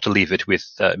completely forgot to leave it with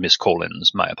Miss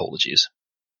Collins. My apologies.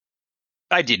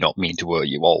 I did not mean to worry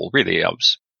you all. Really, I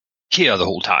was here the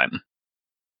whole time.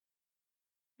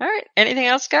 All right. Anything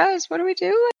else, guys? What do we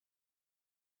do?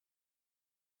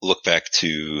 Look back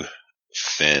to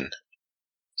Finn.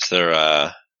 Is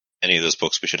there any of those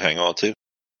books we should hang on to?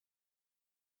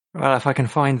 Well, if I can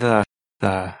find the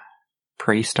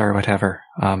priest or whatever,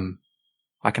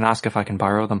 I can ask if I can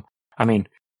borrow them. I mean,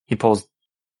 he pulls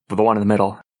the one in the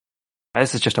middle.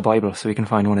 This is just a Bible, so we can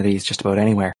find one of these just about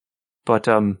anywhere. But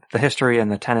the history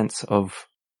and the tenets of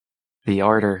the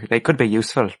order, they could be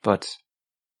useful, but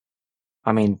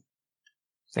I mean,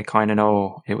 they kind of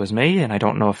know it was me, and I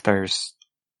don't know if there's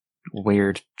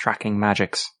weird tracking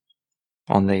magics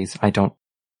on these. I don't.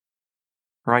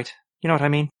 Right? You know what I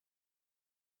mean?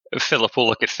 Philip will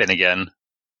look at Finn again.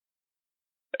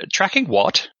 Tracking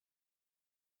what?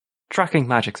 Tracking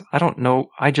magics. I don't know.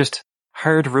 I just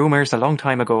heard rumors a long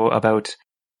time ago about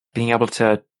being able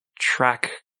to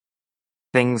track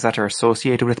things that are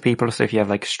associated with people. So if you have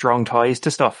like strong ties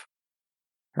to stuff,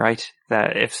 right?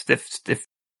 That if the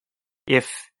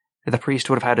priest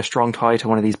would have had a strong tie to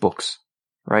one of these books,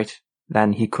 right?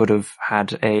 Then he could have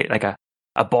had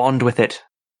a bond with it.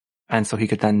 And so he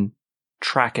could then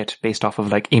track it based off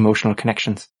of like emotional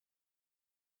connections.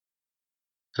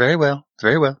 Very well.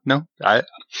 Very well. No,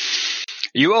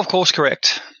 you are of course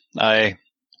correct. I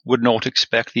would not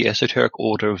expect the Esoteric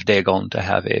Order of Dagon to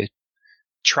have a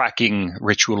tracking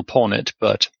ritual upon it,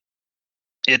 but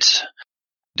it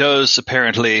does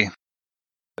apparently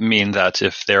mean that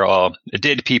if there are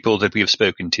dead people that we have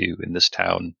spoken to in this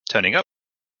town turning up,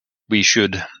 we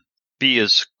should be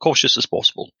as cautious as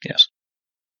possible, yes.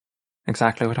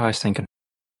 Exactly what I was thinking.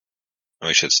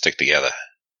 We should stick together.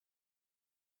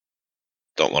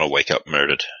 Don't want to wake up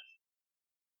murdered.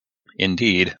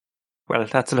 Indeed. Well,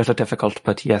 that's a little difficult,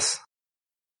 but yes,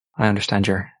 I understand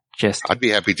your gist. I'd be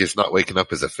happy just not waking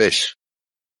up as a fish.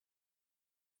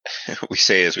 We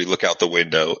say as we look out the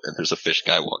window and there's a fish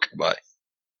guy walking by.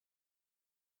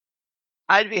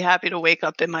 I'd be happy to wake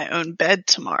up in my own bed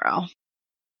tomorrow.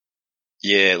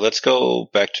 Yeah, let's go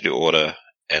back to the order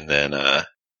and then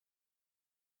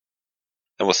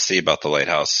we'll see about the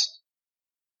lighthouse.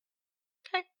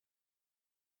 Okay.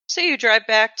 So you drive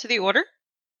back to the order,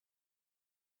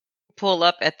 pull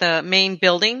up at the main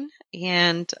building,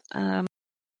 and Finn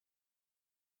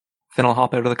will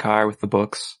hop out of the car with the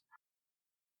books,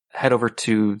 head over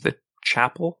to the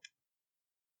chapel,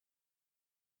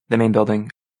 the main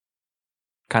building,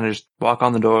 kind of just walk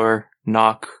on the door,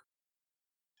 knock.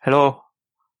 Hello,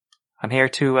 I'm here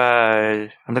to,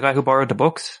 I'm the guy who borrowed the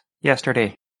books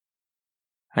yesterday.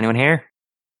 Anyone here?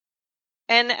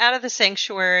 And out of the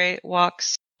sanctuary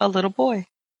walks a little boy.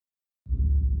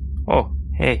 Oh,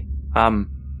 hey.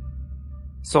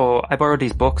 So I borrowed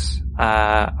these books.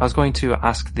 I was going to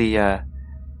ask the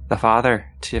father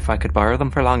if I could borrow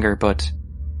them for longer, but,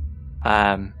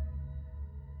 I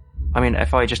mean,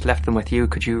 if I just left them with you,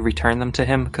 could you return them to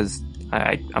him? Because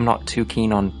I'm not too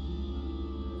keen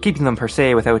on keeping them per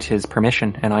se without his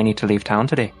permission, and I need to leave town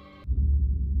today.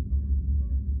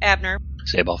 Abner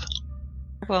Saboth.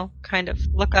 will kind of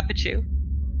look up at you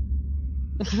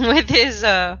with his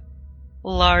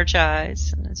large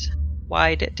eyes and his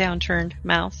wide downturned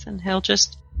mouth, and he'll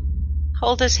just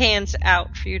hold his hands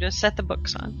out for you to set the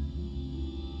books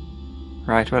on.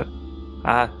 Right, well,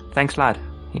 thanks, lad.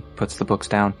 He puts the books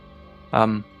down.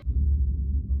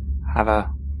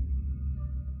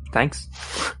 Thanks.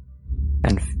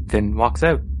 And then walks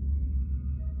out.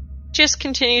 Just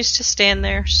continues to stand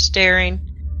there, staring.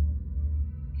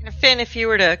 And Finn, if you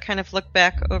were to kind of look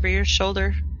back over your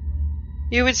shoulder,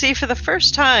 you would see for the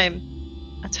first time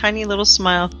a tiny little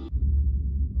smile.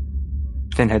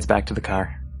 Finn heads back to the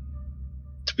car.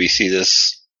 Do we see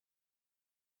this?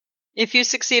 If you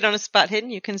succeed on a spot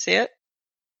hidden, you can see it.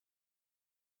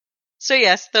 So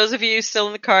yes, those of you still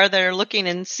in the car that are looking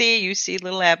and you see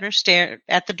little Abner staring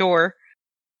at the door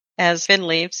as Finn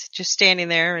leaves, just standing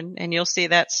there, and you'll see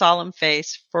that solemn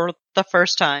face for the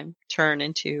first time turn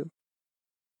into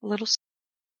a little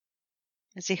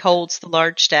as he holds the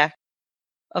large stack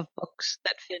of books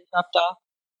that Finn dropped off.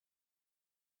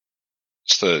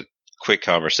 Just a quick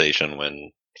conversation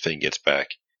when Finn gets back.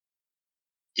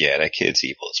 Yeah, that kid's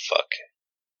evil as fuck.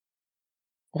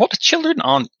 What, the children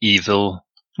aren't evil?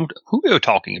 Who are you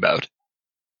talking about?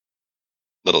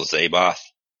 Little Zaboth.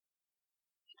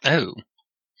 Oh.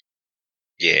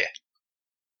 Yeah.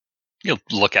 He'll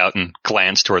look out and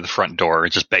glance toward the front door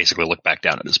and just basically look back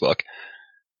down at his book.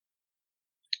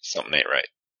 Something ain't right.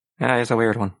 Yeah, it's a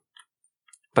weird one.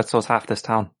 But so's half this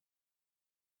town.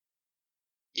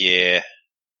 Yeah.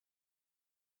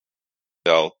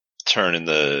 I'll turn in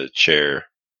the chair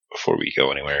before we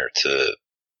go anywhere to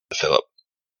Philip.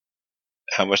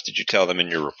 How much did you tell them in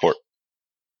your report?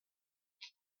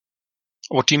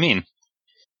 What do you mean?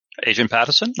 Agent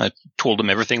Patterson? I told him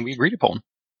everything we agreed upon.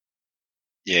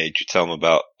 Yeah, did you tell them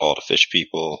about all the fish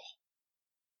people?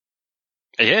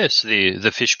 Yes,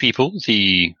 the fish people,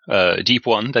 the deep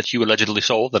one that you allegedly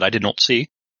saw that I did not see.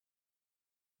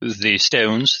 The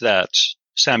stones that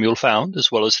Samuel found,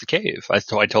 as well as the cave. I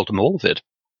told him all of it.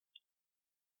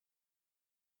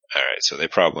 Alright, so they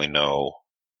probably know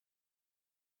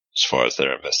as far as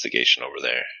their investigation over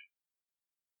there.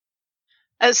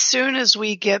 As soon as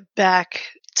we get back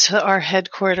to our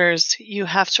headquarters, you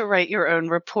have to write your own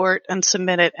report and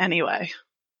submit it anyway.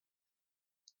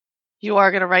 You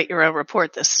are going to write your own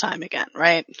report this time again,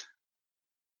 right?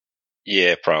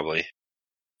 Yeah, probably.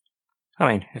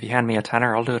 I mean, if you hand me a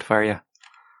tenner, I'll do it for you.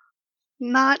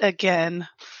 Not again.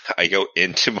 I go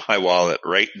into my wallet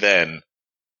right then,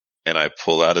 and I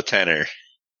pull out a tenner,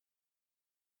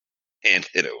 hand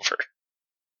it over.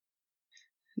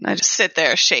 And I just sit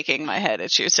there shaking my head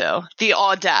at you, so the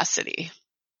audacity.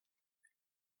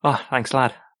 Oh, thanks,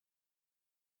 lad.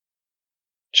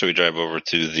 Should we drive over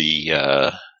to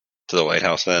the White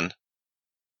House then?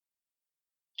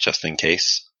 Just in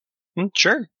case.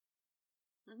 Sure.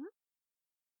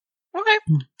 Okay.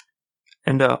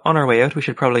 And on our way out, we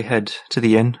should probably head to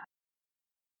the inn.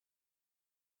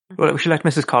 Well, we should let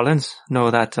Mrs. Collins know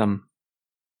that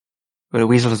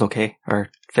Weasel is okay, or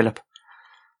Philip.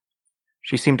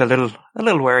 She seemed a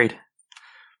little worried.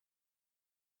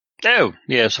 Oh,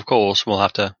 yes, of course. We'll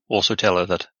have to also tell her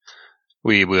that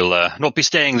we will not be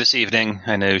staying this evening.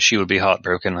 I know she will be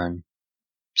heartbroken, I'm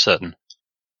certain.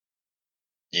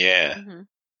 Yeah. Mm-hmm.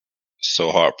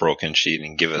 So heartbroken she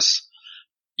didn't give us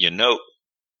your note,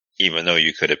 even though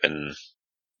you could have been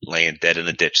laying dead in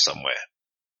a ditch somewhere.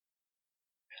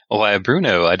 Oh, why,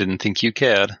 Bruno, I didn't think you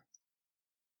cared.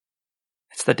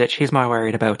 It's the ditch he's more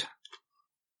worried about.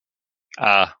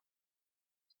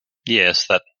 Yes,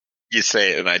 that... You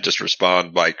say it, and I just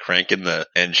respond by cranking the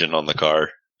engine on the car.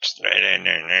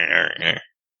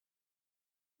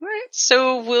 Right,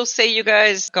 so we'll say you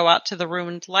guys go out to the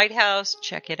ruined lighthouse,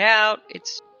 check it out.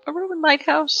 It's a ruined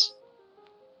lighthouse.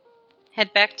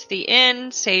 Head back to the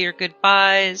inn, say your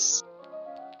goodbyes.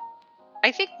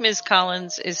 I think Ms.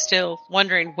 Collins is still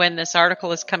wondering when this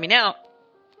article is coming out.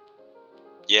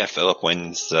 Yeah, Philip,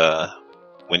 when are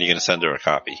you going to send her a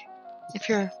copy? If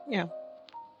you're,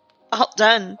 all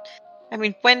done. I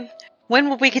mean, when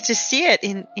will we get to see it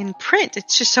in print?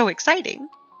 It's just so exciting.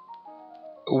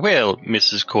 Well,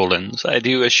 Mrs. Collins, I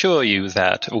do assure you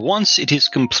that once it is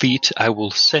complete, I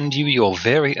will send you your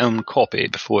very own copy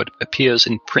before it appears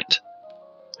in print.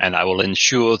 And I will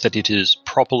ensure that it is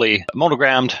properly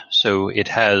monogrammed, so it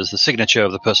has the signature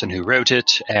of the person who wrote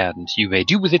it, and you may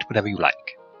do with it whatever you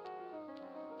like.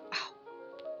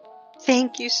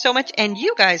 Thank you so much. And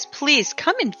you guys, please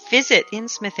come and visit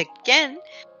Innsmouth again.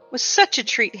 It was such a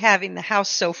treat having the house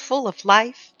so full of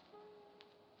life.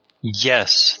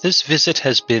 Yes, this visit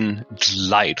has been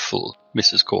delightful,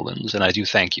 Mrs. Collins, and I do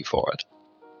thank you for it.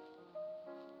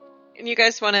 And you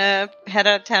guys want to head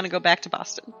out of town and go back to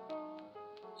Boston?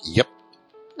 Yep.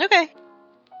 Okay.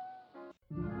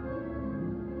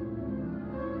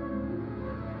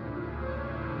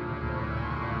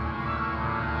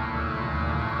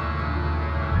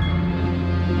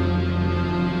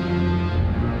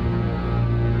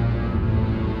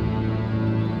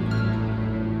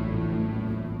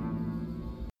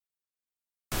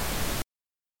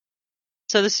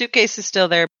 So the suitcase is still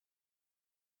there.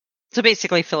 So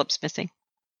basically, Philip's missing.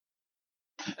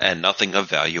 And nothing of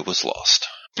value was lost.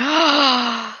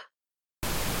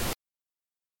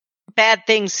 Bad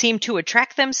things seem to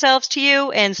attract themselves to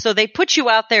you, and so they put you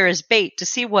out there as bait to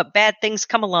see what bad things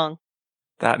come along.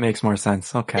 That makes more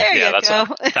sense. Okay. There you that's go.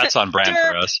 that's on brand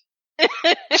for us.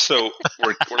 So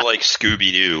we're like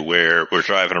Scooby-Doo, where we're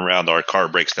driving around, our car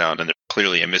breaks down, and there's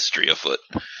clearly a mystery afoot.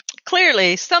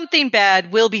 Clearly, something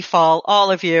bad will befall all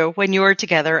of you when you are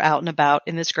together out and about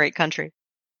in this great country.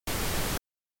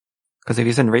 Because if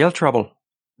he's in real trouble,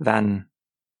 then,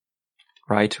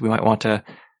 right, we might want to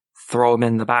throw him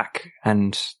in the back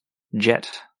and jet.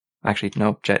 Actually,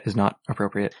 no, jet is not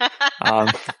appropriate.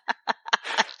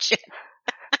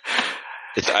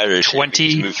 It's Irish.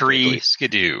 23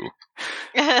 skidoo.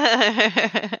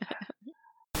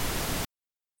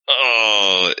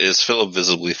 Oh, is Philip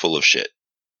visibly full of shit?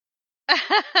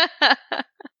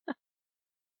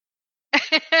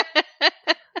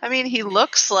 I mean, he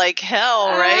looks like hell,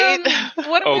 right?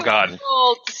 What Oh, God.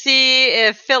 roll to see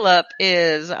if Philip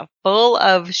is full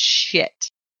of shit?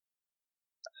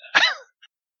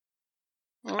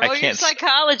 Roll your can't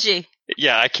psychology.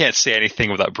 Yeah, I can't say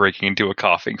anything without breaking into a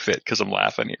coughing fit because I'm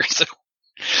laughing here. So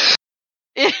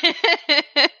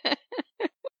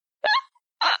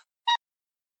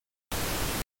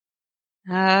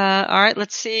all right,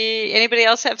 let's see. Anybody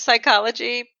else have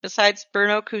psychology besides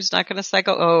Bruno, who's not going to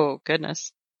psycho? Oh,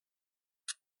 goodness.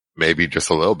 Maybe just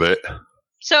a little bit.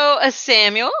 So,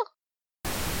 Samuel?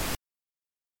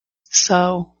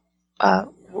 So,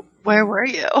 where were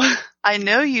you? I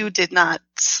know you did not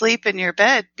sleep in your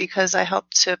bed because I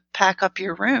helped to pack up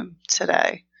your room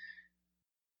today.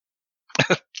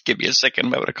 give me a second,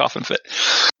 I'm having a coughing fit.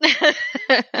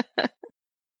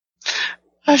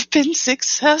 I've been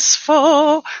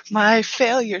successful. My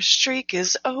failure streak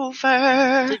is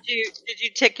over. Did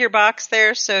you tick your box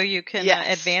there so you can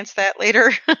Yes. advance that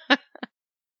later?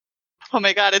 Oh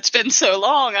my god, it's been so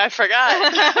long, I forgot.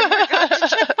 I forgot to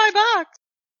check my box.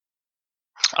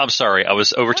 I'm sorry, I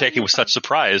was overtaken with such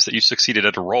surprise that you succeeded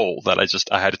at a roll that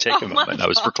I had to take a moment. I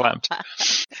was verklempt.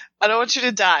 I don't want you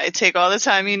to die. Take all the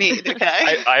time you need,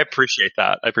 okay? I appreciate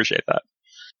that. I appreciate that.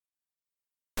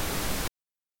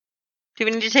 Do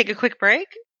we need to take a quick break?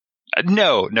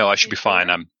 No, I should be fine.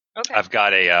 Okay. I've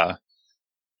got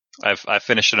I've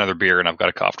finished another beer and I've got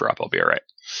a cough drop. I'll be all right.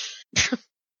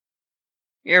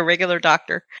 You're a regular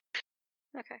doctor.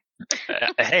 Okay.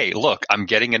 Hey, look, I'm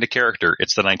getting into character.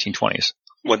 It's the 1920s.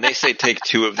 When they say take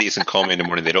 2 of these and call me in the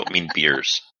morning, they don't mean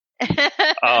beers.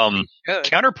 Good.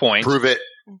 Counterpoint. Prove it.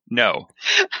 No.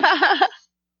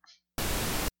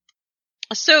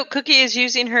 So, Cookie is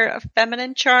using her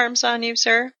feminine charms on you,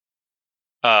 sir?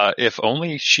 If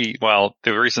only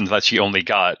the reason that she only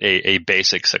got a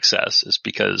basic success is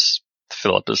because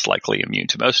Philip is likely immune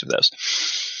to most of those.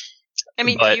 I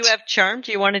mean, But- do you have charm?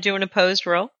 Do you want to do an opposed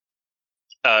roll?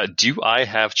 Do I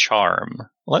have charm?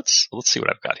 Let's see what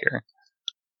I've got here.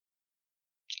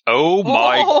 Oh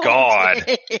my god.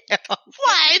 What? He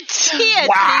had seen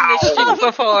this shit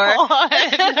before.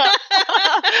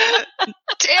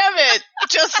 Damn it.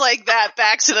 Just like that,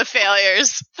 back to the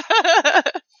failures.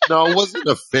 No, it wasn't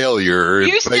a failure.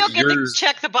 You but still get to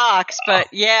check the box, but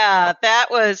yeah,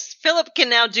 that was Philip can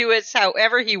now do it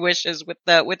however he wishes with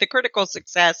the critical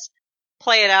success.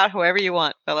 Play it out however you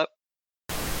want, Philip.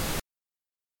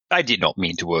 I did not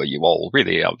mean to worry you all.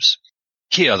 Really, I was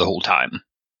here the whole time.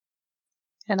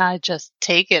 And I just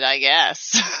take it, I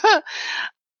guess.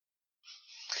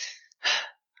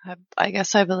 I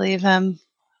guess I believe him,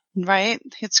 right?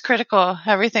 It's critical.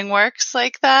 Everything works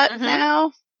like that Mhm.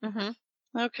 now?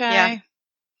 Mm-hmm. Okay. Yeah.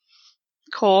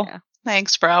 Cool. Yeah.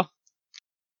 Thanks, bro. You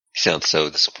sound so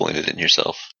disappointed in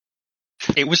yourself.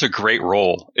 It was a great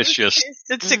roll. It's just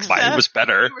It's Mhm. success. mine was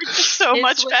better. You were just so It's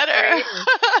much way better.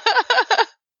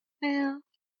 Yeah.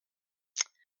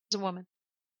 As a woman.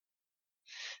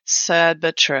 Sad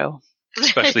but true.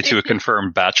 Especially to a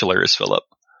confirmed bachelor as Philip.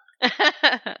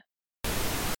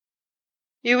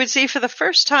 You would see for the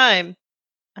first time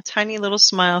a tiny little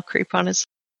smile creep on his.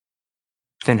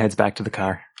 Finn heads back to the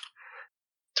car.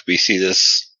 Do we see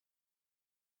this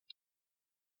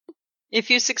If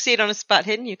you succeed on a spot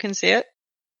hidden, you can see it.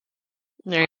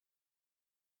 There.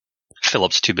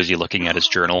 Philip's too busy looking at his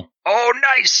journal. Oh,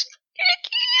 nice!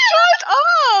 Shut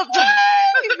up!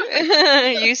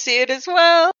 You see it as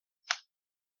well.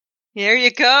 There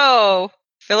you go.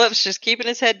 Philip's just keeping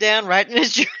his head down, writing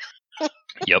his journal.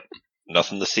 Yep.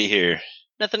 Nothing to see here.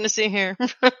 Nothing to see here.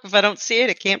 If I don't see it,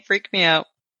 it can't freak me out.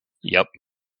 Yep.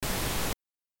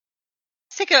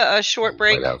 Let's take a short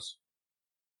break. Lighthouse.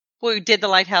 We did the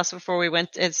lighthouse before we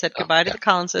went and said goodbye to the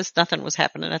Collinses. Nothing was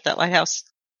happening at that lighthouse.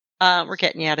 We're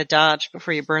getting you out of Dodge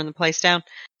before you burn the place down.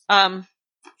 Damn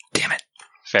it.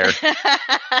 Fair.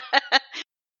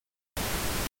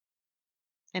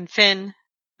 And Finn,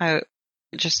 I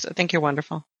think you're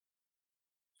wonderful.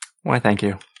 Why, thank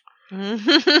you.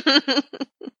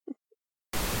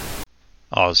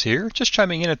 Oz here, just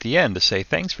chiming in at the end to say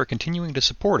thanks for continuing to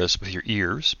support us with your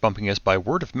ears, bumping us by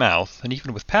word of mouth, and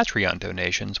even with Patreon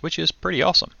donations, which is pretty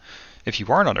awesome. If you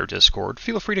aren't on our Discord,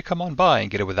 feel free to come on by and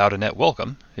get a Without a Net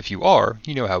welcome. If you are,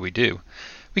 you know how we do.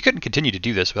 We couldn't continue to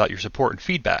do this without your support and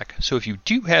feedback, so if you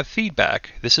do have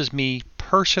feedback, this is me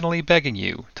personally begging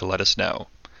you to let us know.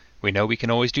 We know we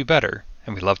can always do better,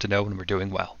 and we love to know when we're doing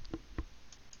well.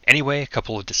 Anyway, a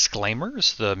couple of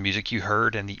disclaimers. The music you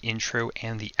heard in the intro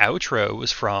and the outro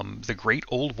was from the Great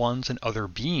Old Ones and Other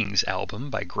Beings album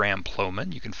by Graham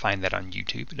Plowman. You can find that on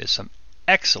YouTube. It is some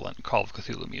excellent Call of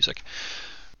Cthulhu music.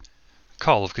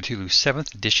 Call of Cthulhu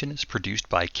 7th edition is produced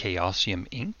by Chaosium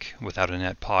Inc. Without a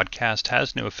Net podcast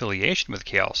has no affiliation with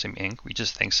Chaosium Inc. We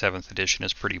just think 7th edition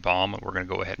is pretty bomb and we're going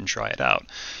to go ahead and try it out.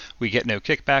 We get no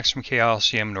kickbacks from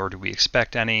Chaosium, nor do we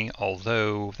expect any,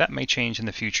 although that may change in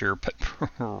the future, but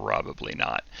probably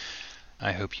not.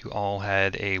 I hope you all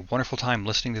had a wonderful time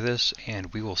listening to this,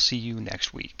 and we will see you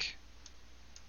next week.